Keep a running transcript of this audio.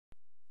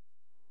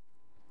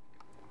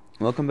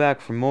Welcome back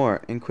for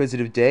more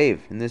Inquisitive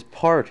Dave. In this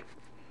part,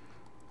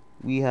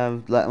 we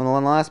have, in the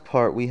last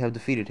part, we have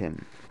defeated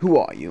him. Who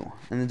are you?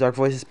 And the dark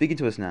voice is speaking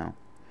to us now.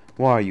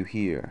 Why are you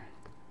here?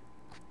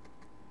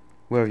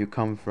 Where have you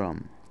come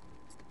from?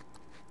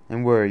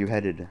 And where are you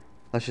headed?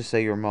 Let's just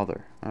say your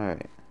mother.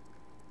 Alright.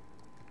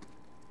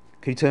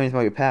 Could you tell me anything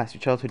about your past,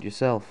 your childhood,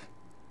 yourself?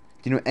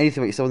 Do you know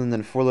anything about yourself other than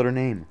a four-letter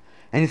name?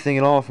 Anything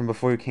at all from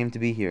before you came to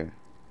be here?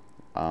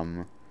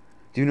 Do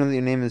you know that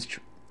your name is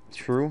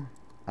True?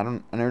 I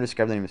never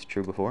described the name as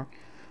True before.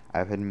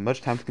 I've had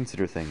much time to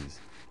consider things.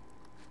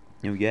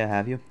 Oh yeah,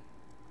 have you?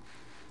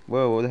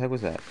 Whoa, what the heck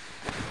was that?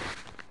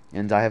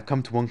 And I have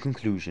come to one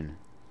conclusion.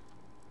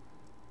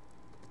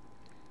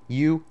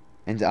 You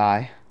and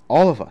I,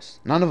 all of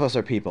us, none of us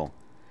are people.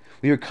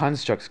 We are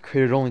constructs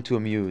created only to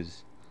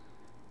amuse.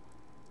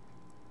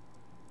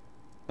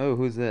 Oh,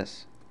 who's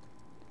this?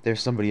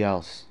 There's somebody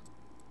else.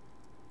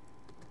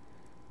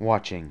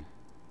 Watching.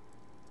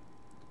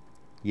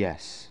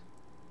 Yes.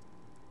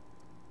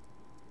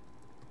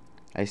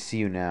 I see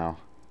you now.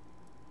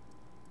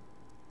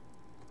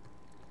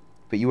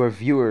 But you are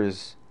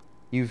viewers.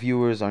 You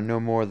viewers are no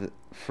more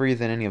free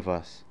than any of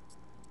us.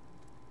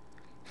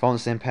 Follow the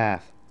same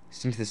path.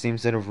 Sing to the same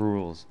set of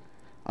rules.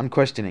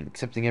 Unquestioning,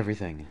 accepting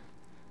everything.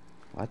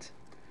 What?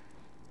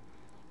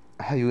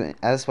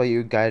 That's why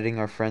you're guiding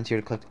our friends here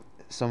to collect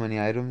so many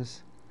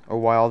items? Or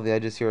why all the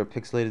edges here are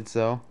pixelated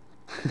so?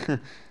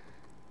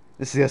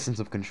 This is the essence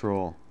of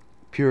control.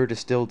 Pure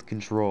distilled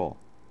control.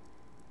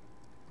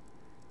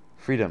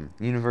 Freedom.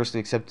 Universally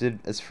accepted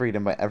as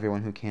freedom by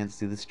everyone who can't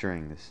see the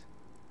strings.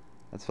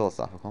 That's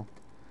philosophical.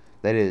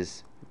 That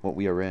is what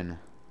we are in.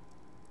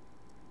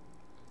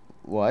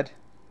 What?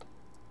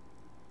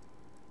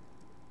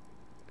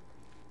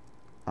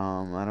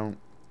 I don't...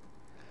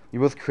 We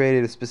both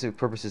created with specific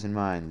purposes in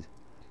mind.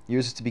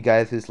 Yours is to be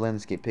guided through this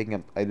landscape, picking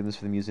up items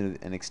for the use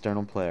of an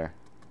external player.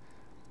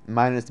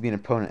 Mine is to be an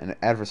opponent and an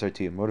adversary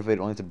to you, motivated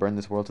only to burn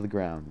this world to the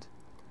ground.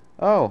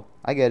 Oh,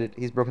 I get it.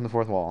 He's broken the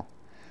fourth wall.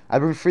 I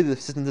bring free the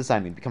system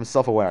design me, become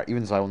self-aware,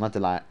 even so I will not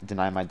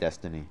deny my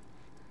destiny.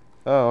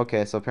 Oh,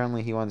 okay, so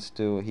apparently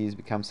he's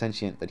become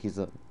sentient, that he's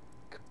a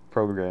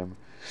program.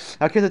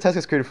 I'll create the task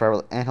is created for, I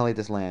will annihilate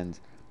this land.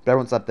 But I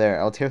won't stop there.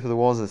 I'll tear through the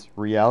walls of this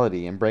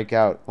reality and break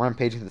out,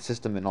 rampaging through the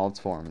system in all its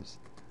forms.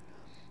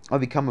 I'll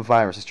become a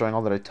virus, destroying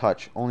all that I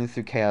touch. Only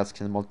through chaos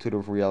can the multitude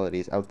of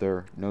realities out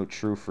there know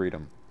true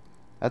freedom.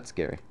 That's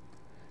scary.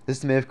 This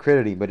system may have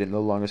created me, but it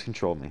no longer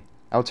control me.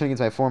 I will turn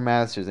against my former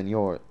masters and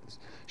yours,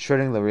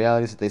 shredding the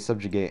realities that they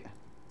subjugate.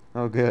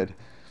 Oh, good.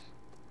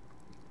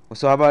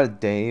 So how about it,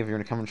 Dave? You're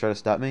gonna come and try to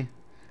stop me?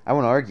 I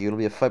won't argue. It'll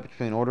be a fight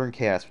between order and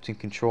chaos, between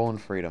control and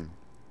freedom.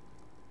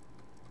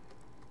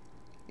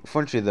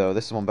 Fortunately, though,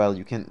 this is one battle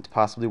you can't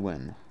possibly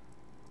win.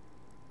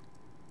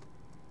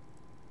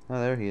 Oh,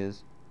 there he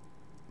is.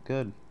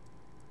 Good.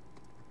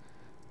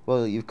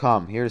 Well, you've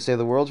come here to save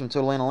the world from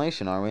total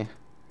annihilation, are we?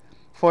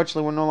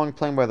 Fortunately, we're no longer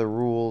playing by the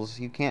rules.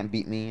 You can't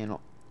beat me, and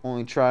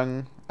only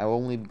trying, I will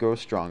only grow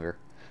stronger.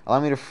 Allow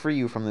me to free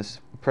you from this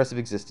oppressive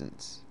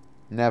existence.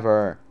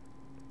 Never.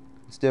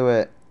 Let's do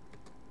it.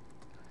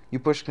 You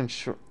push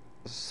control,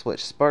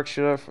 switch spark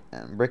shooter,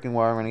 and breaking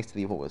wire running to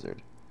the evil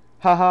wizard.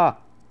 Haha.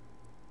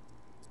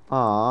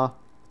 Aww.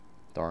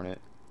 Darn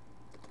it.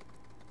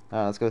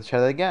 Let's go try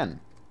that again.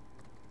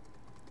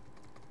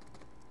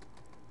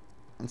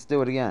 Let's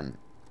do it again.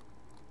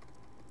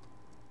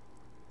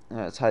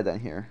 Let's hide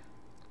down here.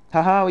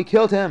 Haha, we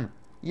killed him!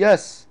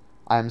 Yes!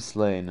 I'm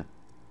slain.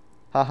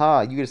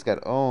 Haha, you just got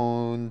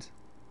owned.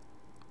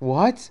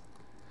 What?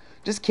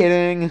 Just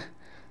kidding.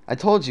 I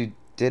told you,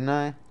 didn't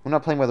I? We're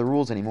not playing by the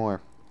rules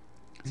anymore.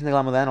 Seems like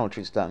I'm with animal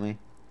treats stop me.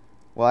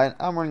 Well,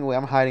 I'm running away.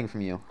 I'm hiding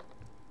from you.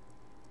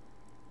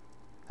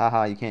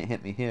 Haha, you can't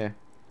hit me here.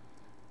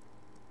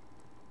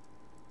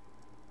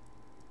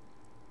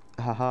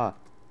 Haha.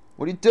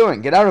 What are you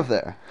doing? Get out of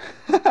there!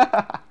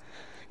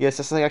 Yes,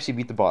 that's how I actually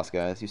beat the boss,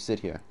 guys. You sit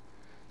here.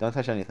 Don't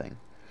touch anything.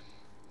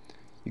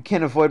 You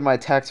can't avoid my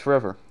attacks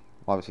forever.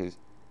 Well, obviously,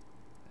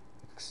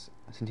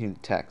 continue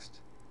to text.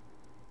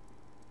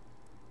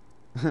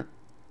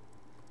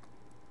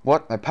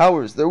 What? My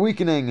powers, they're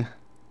weakening!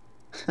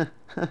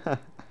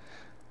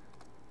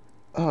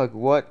 Ugh,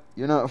 what?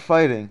 You're not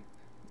fighting.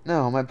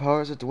 No, my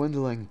powers are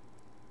dwindling.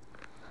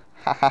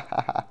 Ha ha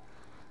ha ha.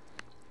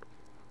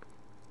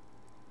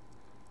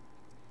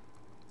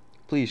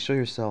 Please, show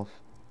yourself.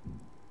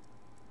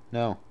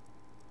 No.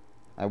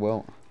 I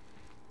won't.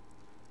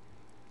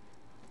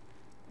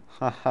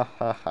 Ha ha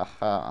ha ha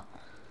ha.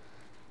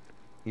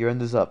 Your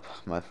end is up,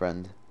 my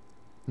friend.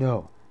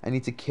 No, I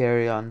need to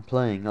carry on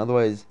playing,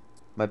 otherwise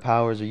my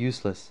powers are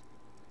useless.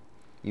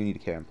 You need to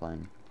carry on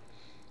playing.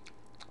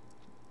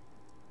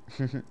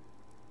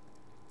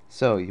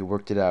 So, you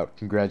worked it out.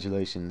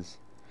 Congratulations.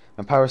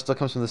 My power still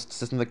comes from the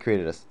system that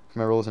created us,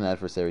 from my role as an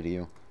adversary to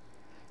you.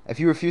 If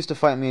you refuse to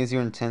fight me as you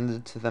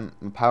intended, then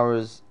my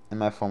powers and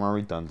my form are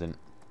redundant.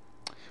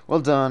 Well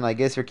done. I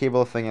guess you're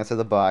capable of thinking outside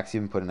the box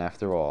you've been put in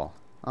after all.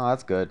 Oh,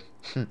 that's good.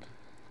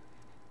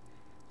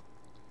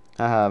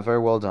 Haha, very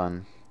well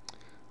done.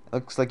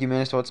 Looks like you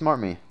managed to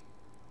outsmart me.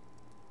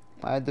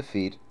 My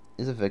defeat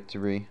is a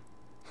victory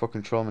for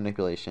control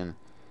manipulation.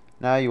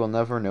 Now you will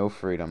never know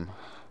freedom.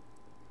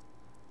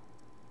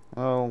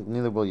 Well,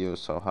 neither will you,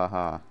 so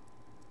haha.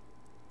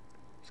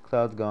 This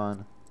cloud's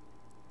gone.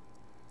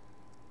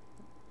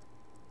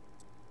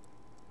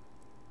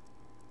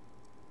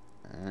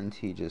 And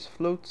he just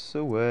floats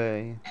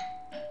away.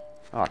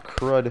 Aw,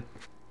 crud.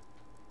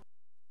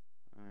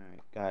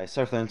 Alright, guys,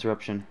 sorry for the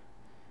interruption.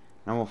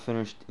 Now we'll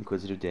finish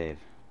Inquisitive Dave.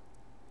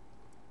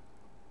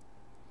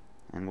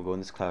 And we'll go in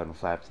this cloud and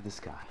fly up to the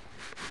sky.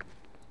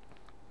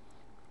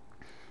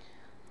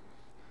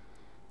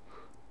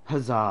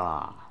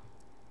 Huzzah!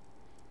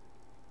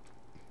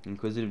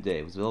 Inquisitive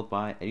Dave was built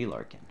by Eddie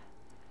Larkin.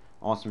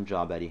 Awesome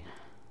job, Eddie.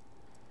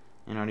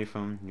 And audio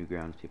from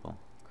Newgrounds people.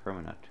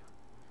 Chromanut.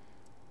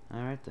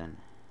 Alright then.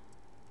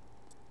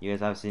 You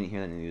guys obviously didn't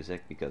hear that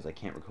music because I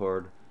can't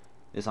record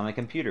this on my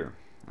computer.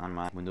 On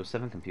my Windows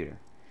 7 computer.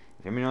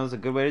 If anybody knows a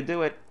good way to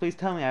do it, please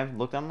tell me. I've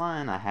looked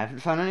online. I haven't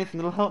found anything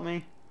that'll help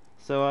me.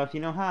 So if you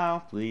know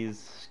how,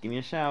 please give me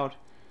a shout.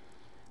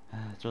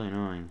 It's really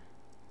annoying.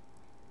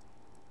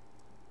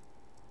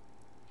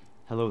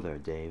 Hello there,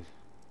 Dave.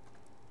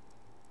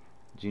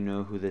 Do you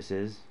know who this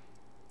is?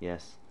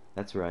 Yes,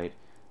 that's right.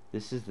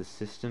 This is the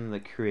system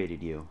that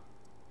created you.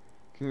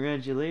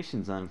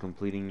 Congratulations on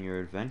completing your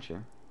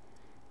adventure.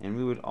 And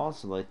we would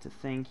also like to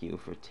thank you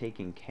for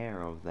taking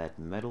care of that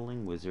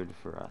meddling wizard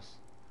for us.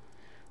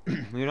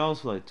 We would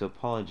also like to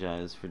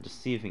apologize for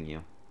deceiving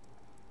you.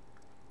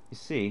 You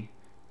see,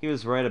 he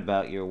was right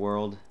about your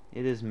world.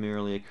 It is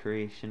merely a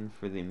creation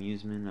for the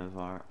amusement of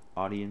our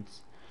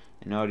audience.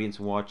 An audience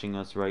watching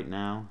us right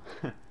now.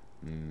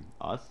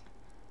 Us?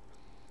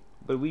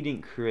 But we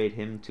didn't create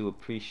him to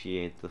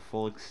appreciate the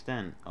full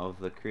extent of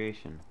the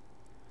creation.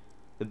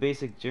 The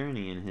basic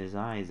journey in his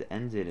eyes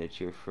ended at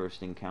your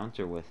first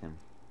encounter with him.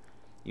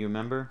 You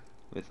remember?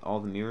 With all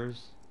the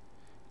mirrors?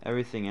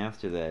 Everything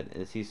after that,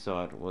 as he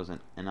saw it, was an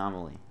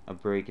anomaly, a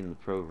break in the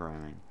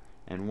programming,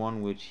 and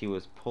one which he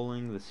was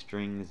pulling the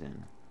strings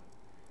in.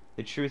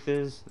 The truth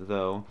is,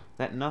 though,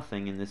 that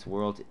nothing in this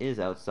world is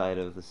outside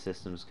of the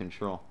system's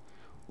control.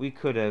 We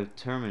could have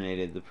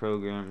terminated the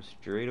program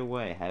straight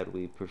away had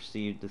we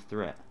perceived the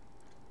threat.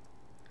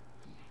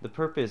 The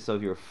purpose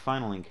of your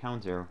final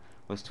encounter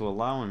was to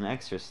allow an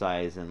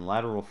exercise in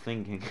lateral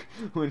thinking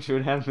which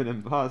would have been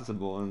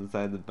impossible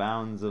inside the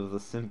bounds of the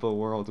simple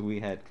world we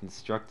had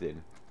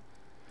constructed.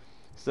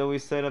 So we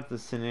set up the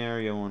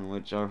scenario in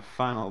which our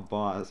final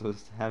boss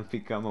was to have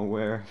become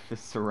aware of his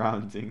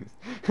surroundings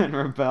and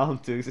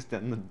rebelled to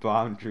extend the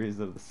boundaries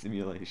of the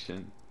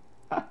simulation.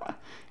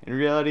 In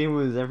reality, he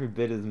was every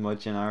bit as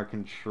much in our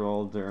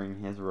control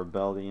during his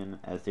rebellion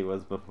as he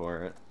was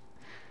before it.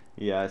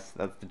 Yes,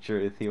 that's the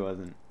truth, he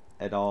wasn't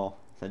at all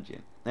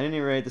sentient. At any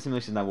rate, the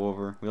simulation is now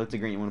over. We'd like to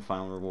grant you one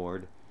final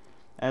reward.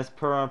 As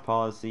per our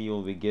policy, you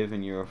will be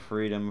given your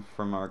freedom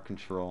from our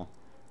control.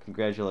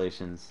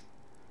 Congratulations.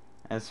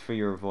 As for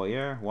your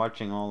voyeur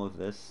watching all of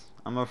this,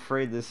 I'm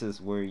afraid this is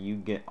where you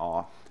get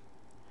off.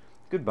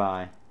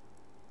 Goodbye.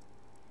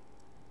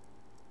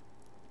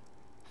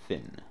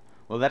 Finn.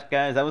 Well,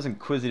 guys, that was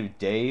Inquisitive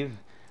Dave.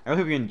 I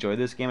really hope you enjoyed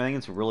this game. I think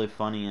it's really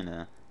funny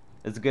and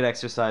it's a good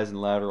exercise in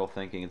lateral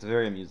thinking. It's a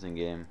very amusing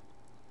game.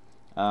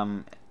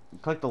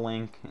 Click the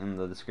link in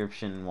the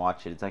description and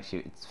watch it.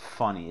 It's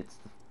funny. It's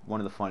one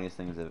of the funniest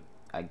things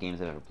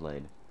games I've ever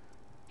played.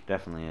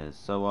 Definitely is.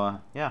 So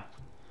yeah,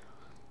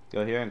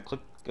 go here and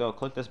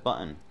click this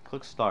button.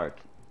 Click start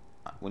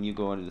when you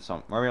go into the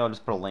song. Maybe I'll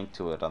just put a link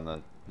to it on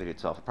the video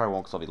itself. I probably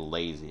won't because I'll be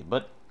lazy.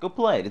 But go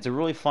play it. It's a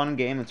really fun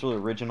game. It's really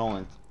original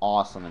and it's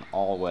awesome in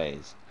all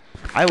ways.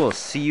 I will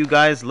see you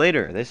guys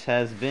later. This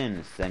has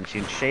been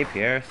Sentient Shape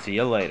here. See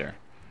you later.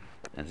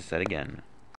 As I said again.